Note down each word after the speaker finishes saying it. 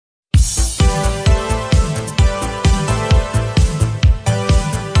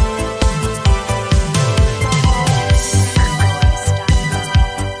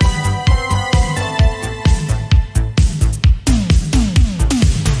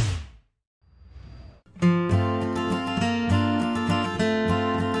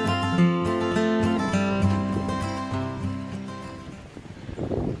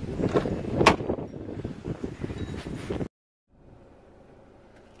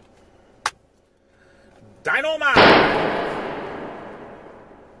Dynamite!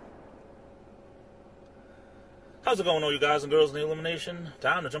 How's it going, all you guys and girls in the Illumination?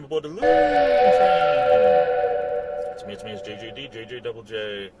 Time to jump aboard the Loom train. It's me, it's JJD,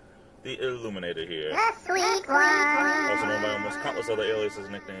 JJ the Illuminator here. The sweet one. Also known by almost countless other aliases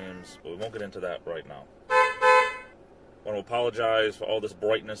and nicknames, but we won't get into that right now. I want to apologize for all this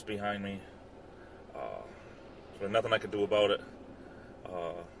brightness behind me. There's nothing I can do about it.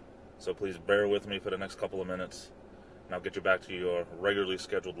 So please bear with me for the next couple of minutes, and I'll get you back to your regularly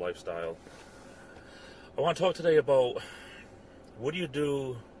scheduled lifestyle. I want to talk today about what do you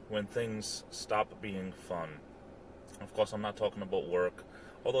do when things stop being fun. Of course, I'm not talking about work,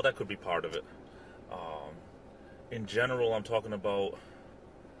 although that could be part of it. In general, I'm talking about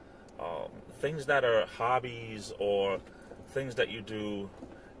things that are hobbies or things that you do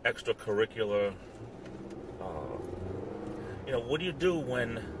extracurricular. What do you do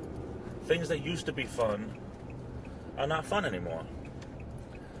when things that used to be fun are not fun anymore?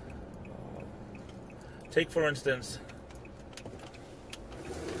 Take, for instance,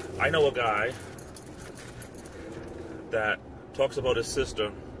 I know a guy that talks about his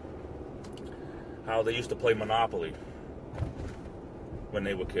sister, how they used to play Monopoly when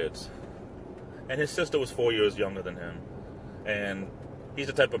they were kids. And his sister was 4 years younger than him. And he's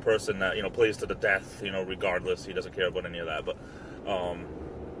the type of person that, plays to the death, regardless. He doesn't care about any of that. But,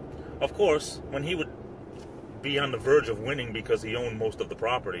 of course, when he would be on the verge of winning because he owned most of the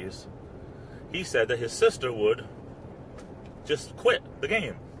properties, he said that his sister would just quit the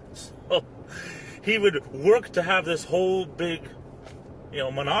game. So he would work to have this whole big,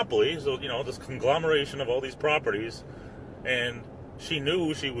 monopoly, so, this conglomeration of all these properties, and she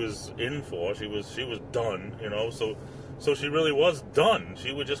knew she was in for, she was done, so she really was done.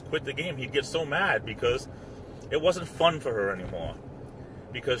 She would just quit the game. He'd get so mad because it wasn't fun for her anymore,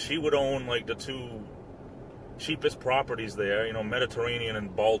 because she would own, like, the two cheapest properties there, Mediterranean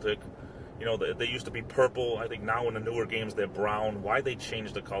and Baltic. They used to be purple. I think now in the newer games they're brown. Why they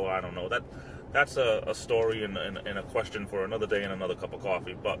changed the color, I don't know. That's a story and a question for another day and another cup of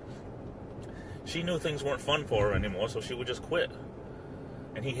coffee. But she knew things weren't fun for her anymore, so she would just quit.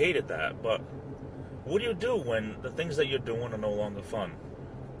 And he hated that. But what do you do when the things that you're doing are no longer fun?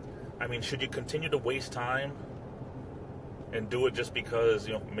 I mean, should you continue to waste time and do it just because,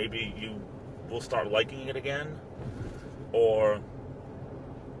 maybe you will start liking it again? Or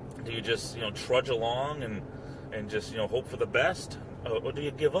do you just, trudge along and just, hope for the best? Or do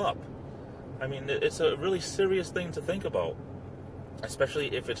you give up? I mean, it's a really serious thing to think about,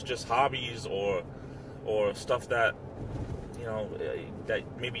 especially if it's just hobbies or stuff that, that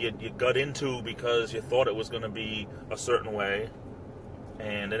maybe you got into because you thought it was going to be a certain way,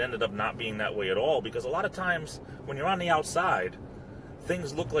 and it ended up not being that way at all. Because a lot of times when you're on the outside,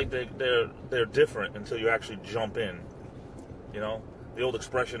 things look like they're different until you actually jump in, The old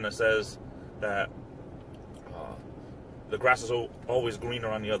expression that says that the grass is always greener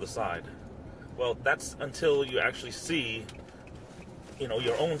on the other side. Well, that's until you actually see,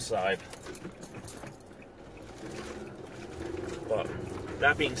 your own side. But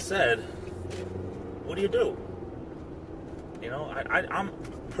that being said, what do you do? I'm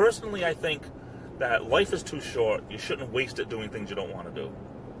personally, I think that life is too short. You shouldn't waste it doing things you don't want to do.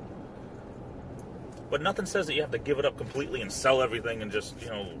 But nothing says that you have to give it up completely and sell everything and just,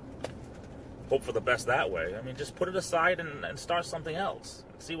 hope for the best that way. I mean, just put it aside and start something else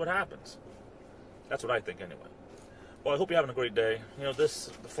and see what happens. That's what I think anyway. Well, I hope you're having a great day. The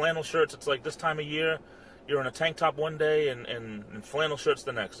flannel shirts, it's like this time of year, you're in a tank top one day and flannel shirts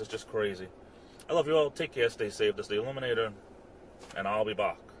the next. It's just crazy. I love you all. Take care. Stay safe. This is the Illuminator, and I'll be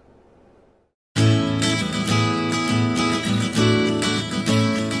back.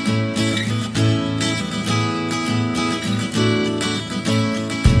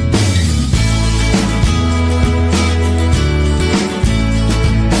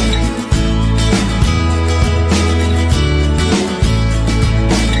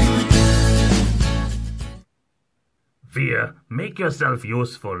 Fear, make yourself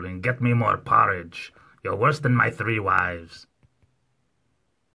useful and get me more porridge. You're worse than my 3 wives.